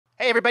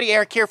Hey everybody,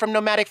 Eric here from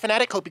Nomadic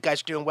Fanatic. Hope you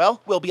guys are doing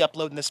well. We'll be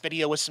uploading this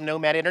video with some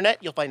Nomad internet.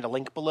 You'll find a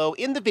link below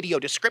in the video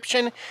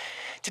description.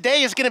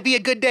 Today is going to be a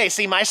good day.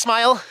 See my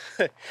smile?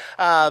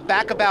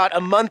 Back about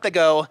a month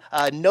ago,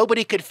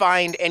 nobody could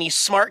find any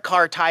smart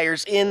car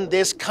tires in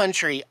this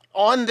country.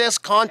 On this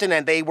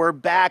continent, they were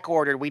back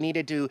ordered. We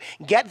needed to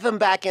get them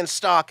back in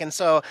stock, and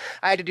so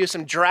I had to do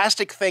some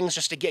drastic things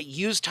just to get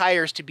used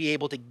tires to be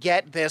able to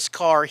get this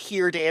car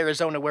here to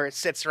Arizona where it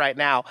sits right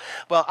now.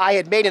 Well, I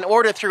had made an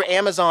order through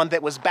Amazon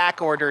that was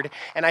back ordered,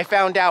 and I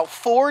found out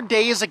 4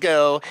 days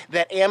ago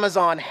that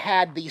Amazon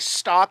had the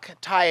stock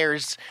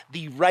tires,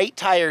 the right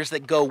tires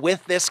that go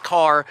with this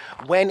car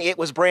when it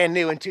was brand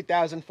new in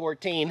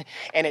 2014,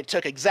 and it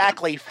took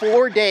exactly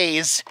 4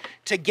 days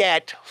to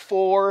get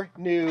 4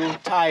 new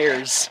tires.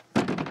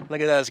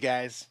 Look at those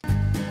guys.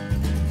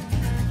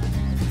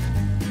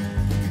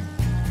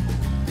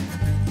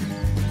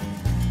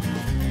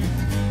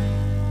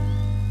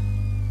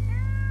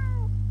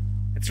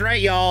 That's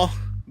right, y'all.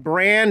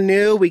 Brand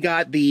new. We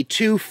got the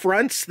 2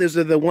 fronts. Those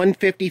are the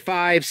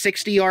 155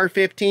 60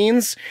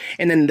 R15s,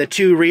 and then the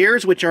 2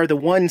 rears, which are the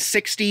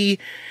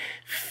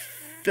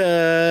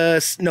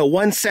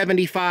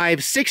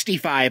 175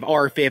 65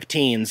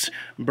 R15s.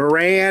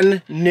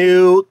 Brand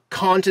new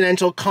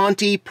Continental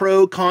Conti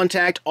Pro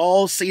Contact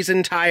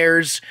all-season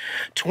tires,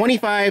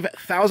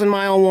 25,000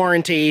 mile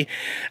warranty.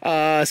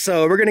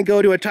 So we're gonna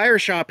go to a tire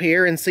shop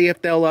here and see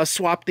if they'll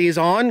swap these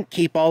on,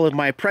 keep all of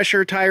my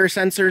pressure tire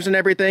sensors and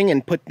everything,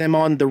 and put them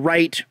on the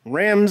right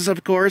rims,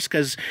 of course,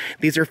 because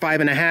these are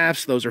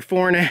 5.5s, those are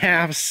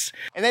 4.5s.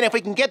 And then if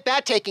we can get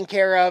that taken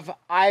care of,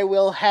 I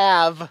will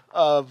have,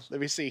 let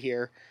me see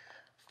here,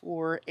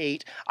 4,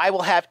 8. I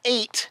will have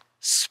 8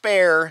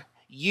 spare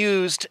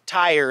used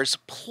tires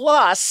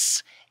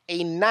plus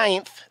a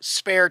 9th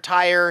spare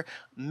tire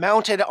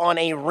mounted on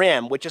a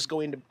rim, which is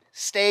going to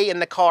stay in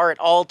the car at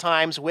all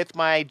times with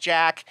my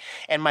jack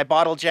and my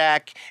bottle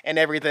jack and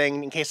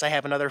everything in case I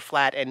have another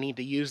flat and need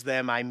to use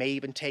them. I may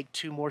even take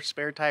 2 more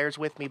spare tires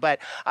with me, but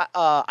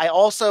I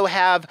also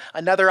have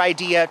another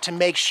idea to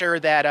make sure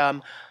that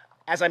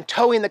as I'm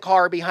towing the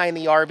car behind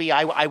the RV,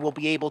 I will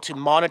be able to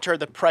monitor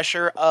the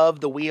pressure of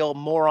the wheel.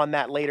 More on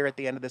that later at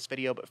the end of this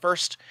video. But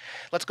first,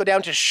 let's go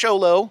down to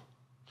Sholo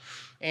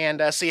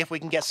and see if we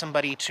can get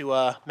somebody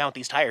to mount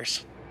these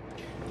tires.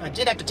 I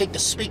did have to take the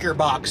speaker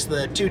box,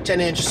 the 2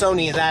 10-inch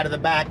Sonys, out of the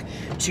back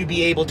to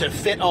be able to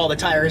fit all the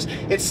tires.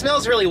 It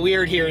smells really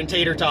weird here in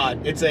Tater Tot.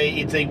 It's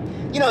a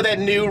you know, that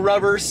new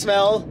rubber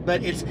smell,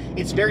 but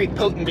it's very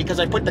potent because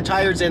I put the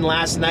tires in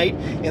last night,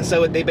 and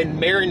so they've been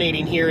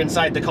marinating here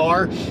inside the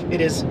car.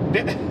 It is, in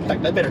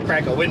fact, I better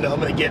crack a window.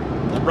 I'm gonna get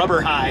rubber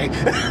high.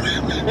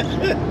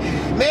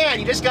 Man,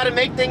 you just gotta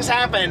make things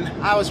happen.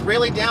 I was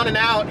really down and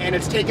out, and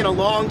it's taken a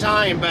long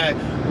time, but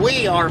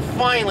we are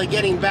finally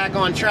getting back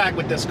on track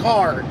with this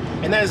car,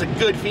 and that is a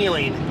good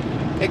feeling.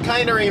 It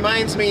kind of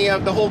reminds me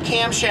of the whole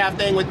camshaft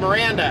thing with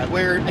Miranda,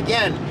 where,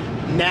 again,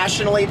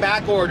 nationally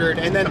back ordered,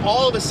 and then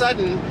all of a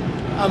sudden,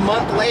 a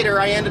month later,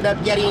 I ended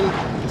up getting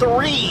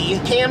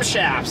 3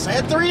 camshafts. I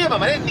had 3 of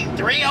them. I didn't need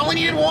 3, I only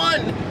needed 1.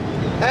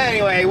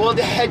 Anyway, we'll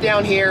head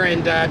down here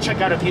and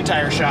check out a few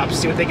tire shops,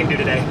 see what they can do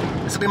today.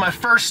 This will be my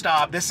first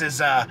stop. This is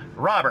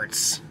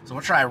Roberts. So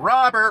we'll try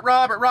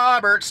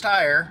Roberts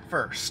tire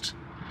first.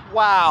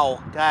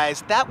 Wow,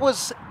 guys, that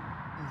was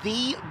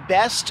the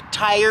best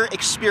tire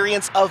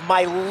experience of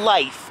my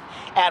life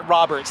at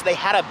Roberts. They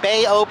had a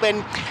bay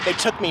open, they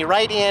took me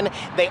right in,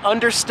 they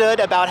understood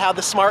about how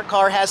the smart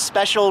car has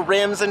special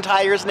rims and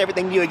tires and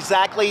everything, knew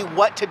exactly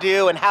what to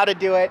do and how to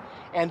do it,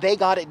 and they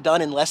got it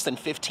done in less than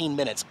 15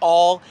 minutes,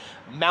 all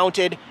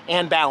mounted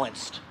and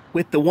balanced.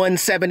 With the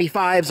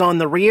 175s on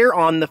the rear,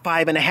 on the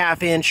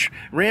 5.5-inch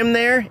rim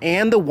there,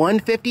 and the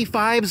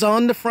 155s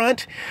on the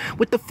front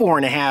with the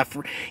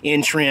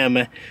 4.5-inch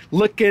rim.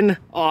 Looking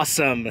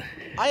awesome.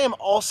 I am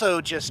also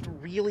just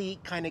really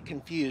kind of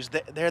confused.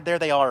 There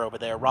they are over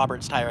there,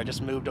 Roberts Tire. I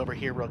just moved over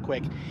here real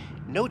quick.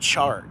 No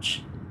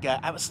charge. Yeah,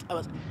 I was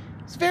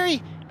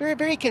very, very,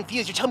 very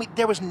confused. You're telling me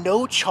there was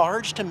no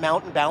charge to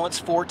mount and balance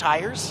 4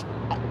 tires?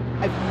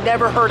 I've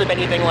never heard of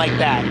anything like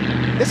that.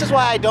 This is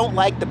why I don't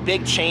like the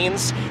big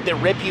chains that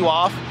rip you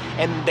off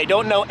and they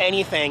don't know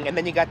anything, and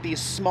then you got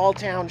these small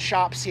town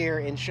shops here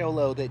in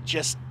Sholo that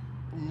just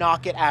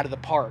knock it out of the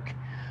park.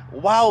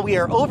 While we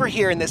are over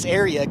here in this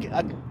area,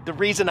 the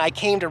reason I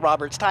came to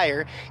Roberts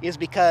Tire is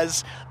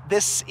because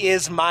this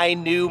is my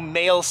new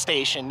mail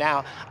station.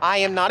 Now, I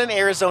am not an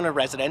Arizona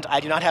resident. I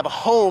do not have a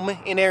home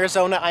in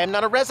Arizona. I am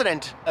not a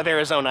resident of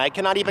Arizona. I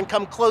cannot even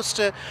come close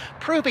to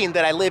proving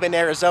that I live in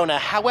Arizona.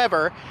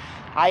 However,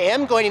 I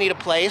am going to need a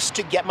place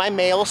to get my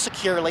mail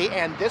securely,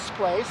 and this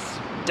place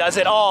does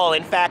it all.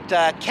 In fact,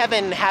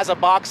 Kevin has a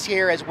box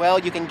here as well.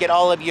 You can get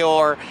all of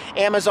your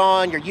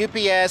Amazon, your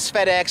UPS,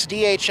 FedEx,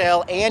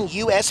 DHL, and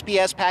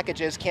USPS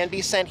packages can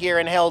be sent here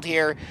and held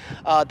here.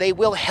 They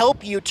will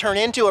help you turn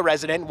into a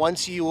resident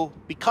once you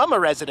become a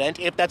resident,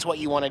 if that's what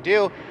you want to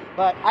do.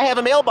 But I have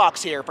a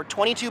mailbox here for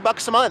 22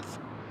 bucks a month.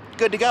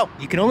 Good to go.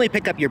 You can only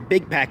pick up your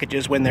big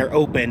packages when they're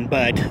open,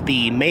 but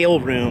the mail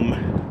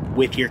room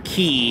with your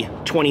key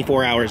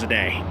 24 hours a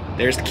day.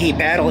 There's the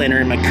keypad. I'll enter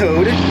in my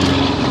code.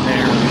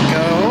 There we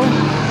go.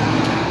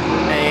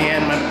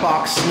 And my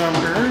box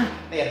number.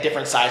 They have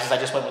different sizes. I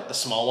just went with the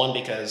small one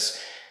because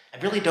I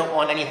really don't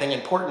want anything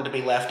important to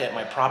be left at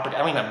my property. I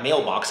don't even have a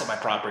mailbox at my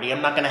property.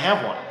 I'm not going to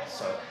have one.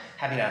 So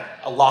having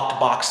a locked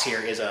box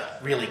here is a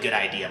really good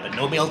idea, but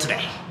no mail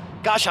today.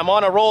 Gosh, I'm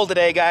on a roll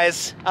today,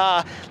 guys.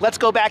 Let's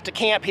go back to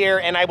camp here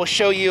and I will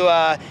show you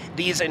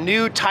these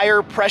new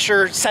tire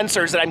pressure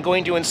sensors that I'm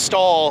going to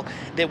install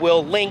that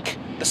will link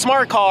the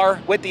smart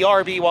car with the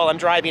RV while I'm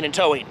driving and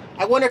towing.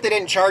 I wonder if they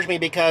didn't charge me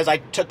because I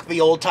took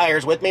the old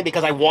tires with me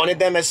because I wanted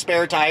them as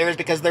spare tires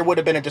because there would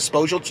have been a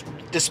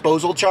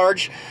disposal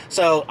charge.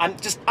 So I'm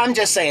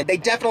just saying, they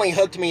definitely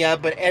hooked me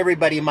up, but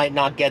everybody might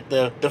not get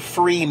the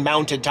free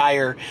mounted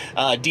tire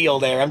deal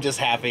there. I'm just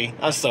happy.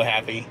 I'm so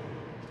happy.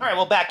 All right,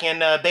 well, back in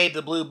Babe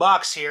the Blue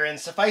box here, and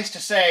suffice to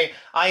say,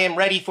 I am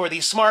ready for the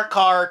smart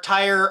car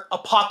tire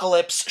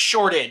apocalypse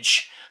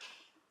shortage.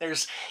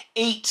 There's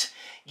 8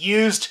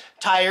 used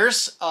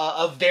tires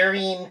of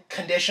varying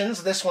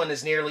conditions. This one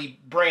is nearly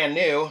brand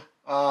new.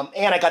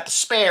 And I got the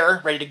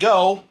spare ready to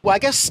go. Well, I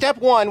guess step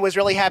 1 was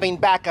really having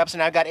backups,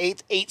 and I've got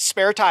eight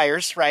spare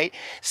tires, right?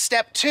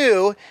 Step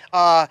 2,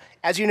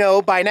 as you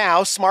know by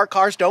now, smart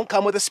cars don't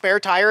come with a spare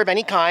tire of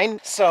any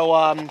kind. So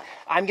I'm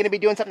going to be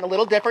doing something a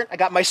little different. I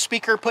got my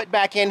speaker put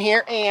back in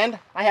here, and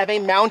I have a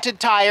mounted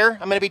tire.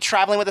 I'm going to be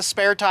traveling with a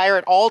spare tire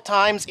at all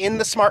times in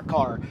the smart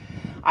car.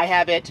 I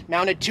have it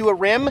mounted to a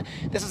rim.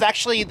 This is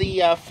actually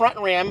the front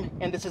rim,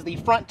 and this is the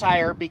front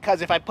tire,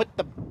 because if I put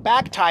the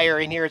back tire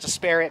in here as a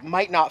spare, it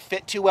might not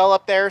fit too well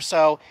up there.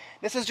 So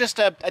this is just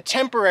a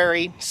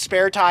temporary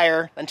spare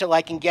tire until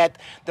I can get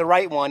the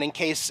right one in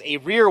case a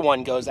rear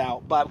one goes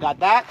out. But I've got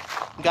that.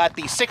 Got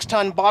the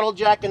 6-ton bottle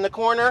jack in the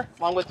corner,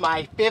 along with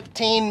my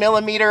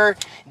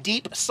 15mm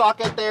deep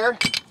socket there.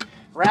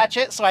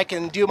 Ratchet, so I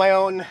can do my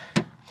own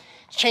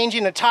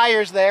changing the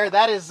tires there.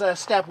 That is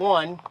step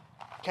 1.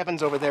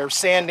 Kevin's over there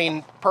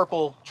sanding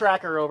purple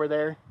tracker over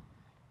there.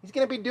 He's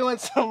going to be doing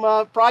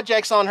some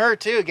projects on her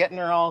too, getting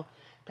her all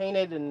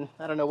painted, and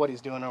I don't know what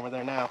he's doing over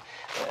there now.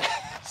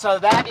 So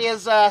that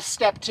is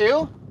step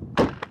 2.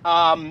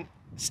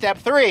 Step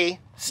 3.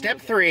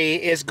 Step 3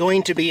 is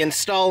going to be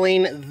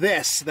installing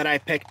this that I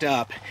picked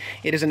up.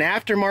 It is an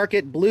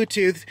aftermarket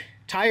Bluetooth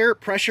tire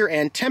pressure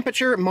and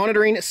temperature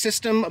monitoring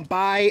system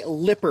by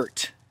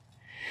Lippert.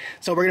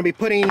 So we're going to be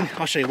putting,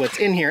 I'll show you what's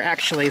in here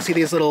actually. See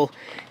these little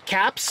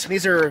caps?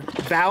 These are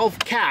valve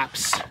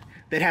caps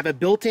that have a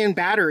built-in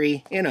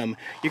battery in them.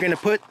 You're going to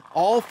put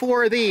all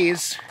 4 of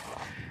these,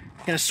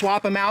 going to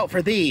swap them out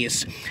for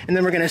these, and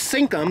then we're going to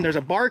sync them. There's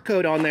a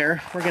barcode on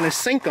there. We're going to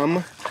sync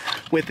them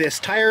with this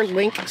Tire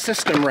Linc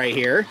system right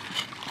here.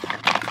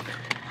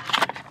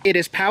 It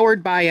is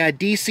powered by a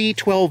DC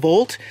 12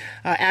 volt.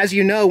 As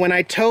you know, when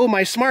I tow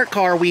my smart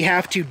car, we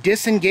have to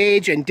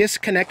disengage and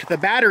disconnect the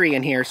battery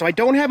in here, so I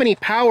don't have any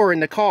power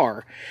in the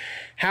car.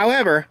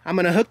 However, I'm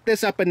going to hook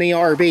this up in the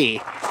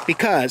RV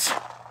because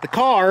the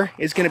car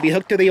is going to be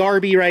hooked to the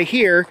RV right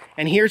here,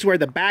 and here's where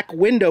the back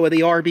window of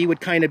the RV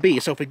would kind of be.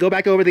 So if we go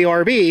back over the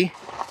RV,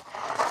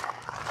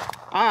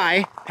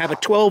 I have a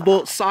 12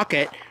 volt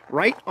socket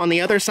right on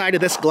the other side of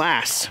this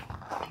glass.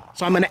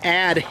 So I'm going to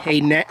add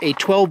a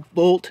 12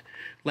 volt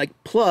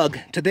like plug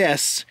to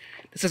this.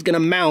 This is going to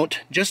mount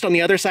just on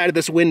the other side of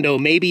this window,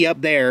 maybe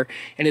up there,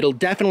 and it'll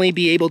definitely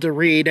be able to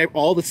read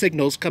all the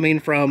signals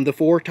coming from the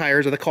 4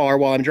 tires of the car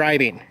while I'm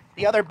driving.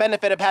 The other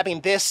benefit of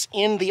having this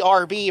in the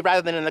RV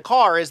rather than in the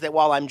car is that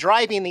while I'm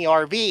driving the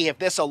RV, if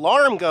this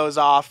alarm goes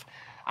off,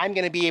 I'm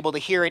going to be able to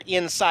hear it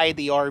inside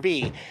the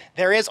RV.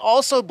 There is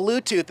also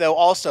Bluetooth though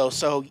also,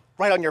 so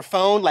right on your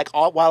phone, like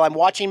while I'm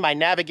watching my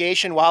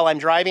navigation while I'm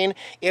driving,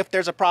 if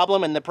there's a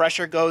problem and the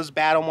pressure goes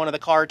bad on one of the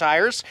car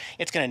tires,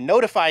 it's going to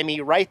notify me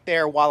right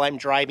there while I'm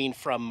driving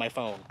from my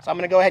phone. So I'm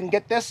going to go ahead and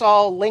get this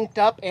all linked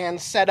up and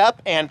set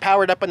up and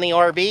powered up in the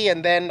RV,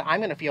 and then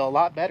I'm going to feel a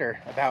lot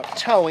better about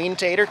towing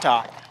Tater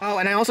Tot. Oh,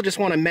 and I also just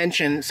want to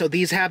mention, so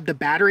these have the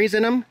batteries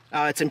in them.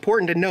 It's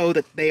important to know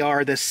that they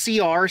are the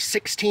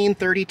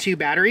CR1632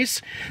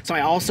 batteries. So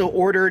I also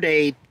ordered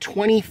a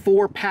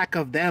 24 pack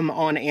of them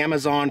on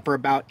Amazon for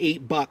about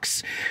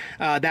 $8.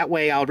 That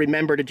way I'll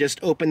remember to just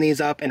open these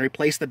up and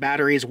replace the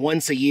batteries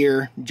once a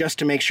year, just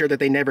to make sure that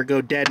they never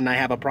go dead and I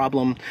have a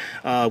problem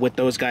with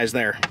those guys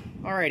there.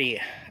 Alrighty,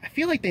 I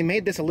feel like they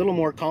made this a little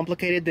more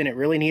complicated than it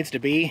really needs to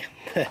be.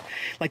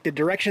 Like the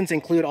directions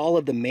include all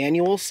of the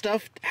manual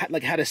stuff,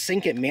 like how to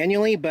sync it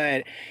manually,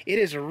 but it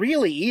is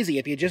really easy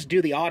if you just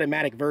do the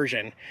automatic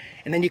version.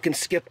 And then you can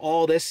skip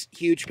all this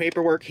huge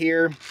paperwork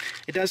here.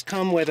 It does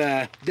come with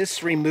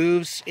this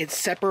removes, it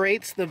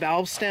separates the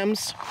valve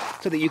stems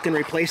so that you can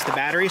replace the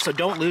battery. So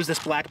don't lose this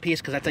black piece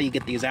because that's how you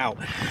get these out.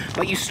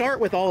 But you start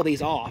with all of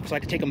these off, so I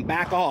can take them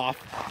back off.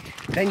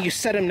 Then you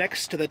set them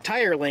next to the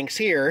tire links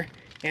here.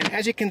 And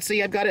as you can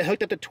see, I've got it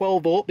hooked up to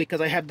 12 volt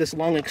because I have this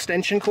long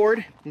extension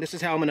cord. And this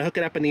is how I'm going to hook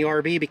it up in the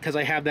RV because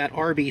I have that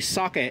RV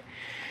socket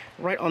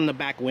right on the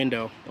back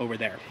window over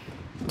there.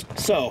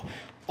 So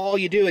all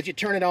you do is you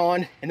turn it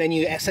on, and then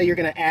you say you're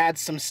going to add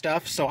some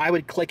stuff. So I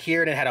would click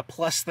here, and it had a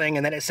plus thing,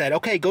 and then it said,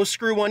 okay, go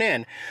screw one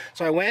in.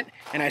 So I went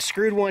and I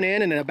screwed one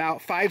in, and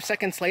about 5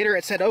 seconds later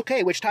it said,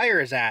 okay, which tire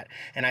is that?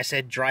 And I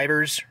said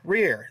driver's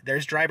rear.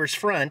 There's driver's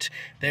front.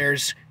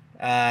 There's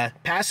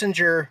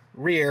passenger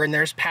rear, and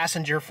there's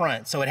passenger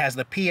front. So it has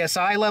the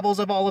PSI levels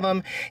of all of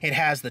them, it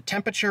has the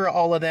temperature of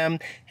all of them,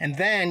 and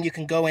then you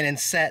can go in and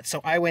set.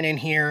 So I went in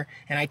here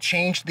and I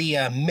changed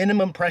the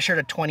minimum pressure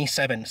to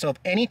 27. So if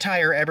any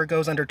tire ever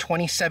goes under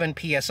 27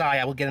 PSI,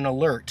 I will get an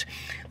alert.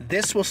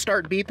 This will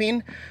start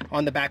beeping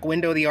on the back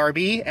window of the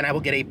RV, and I will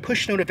get a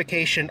push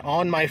notification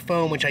on my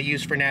phone, which I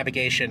use for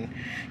navigation.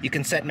 You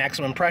can set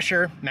maximum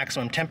pressure,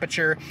 maximum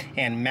temperature,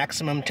 and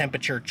maximum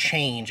temperature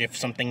change. If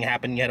something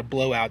happened, you had a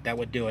blowout, that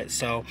would do it.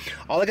 So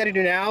all I got to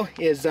do now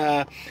is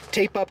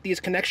tape up these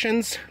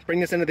connections, bring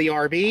this into the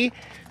RV,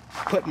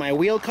 put my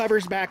wheel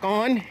covers back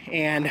on,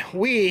 and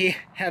we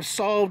have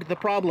solved the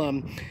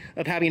problem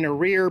of having a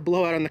rear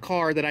blowout on the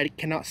car that I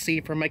cannot see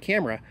from my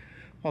camera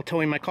while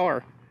towing my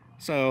car.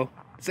 So,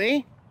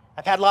 see?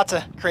 I've had lots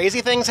of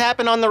crazy things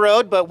happen on the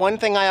road, but one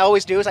thing I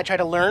always do is I try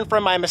to learn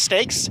from my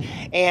mistakes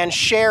and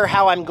share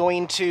how I'm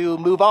going to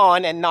move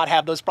on and not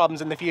have those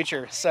problems in the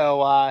future.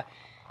 So,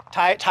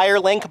 Tire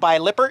Linc by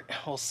Lippert.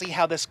 We'll see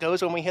how this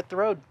goes when we hit the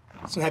road.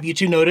 So have you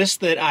two noticed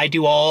that I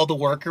do all the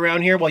work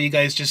around here while you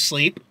guys just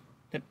sleep?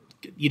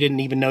 You didn't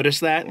even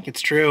notice that?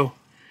 It's true.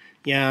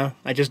 Yeah,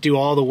 I just do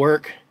all the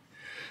work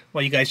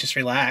while you guys just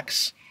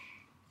relax.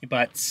 You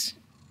butts.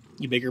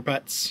 You bigger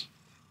butts.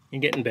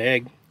 You're getting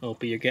big.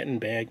 Opie, you're getting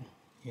big.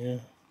 Yeah.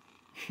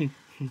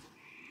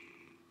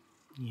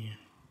 Yeah.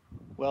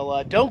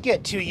 Well, don't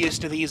get too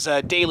used to these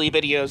daily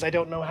videos. I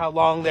don't know how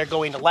long they're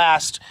going to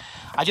last.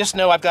 I just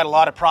know I've got a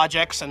lot of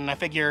projects, and I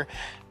figure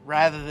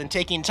rather than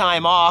taking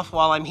time off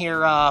while I'm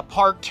here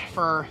parked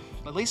for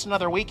at least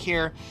another week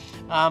here,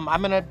 I'm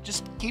gonna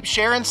just keep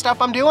sharing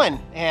stuff I'm doing,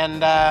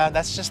 and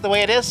that's just the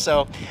way it is.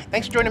 So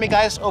thanks for joining me,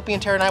 guys. Opie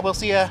and Tara and I will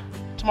see you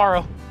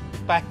tomorrow.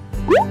 Bye.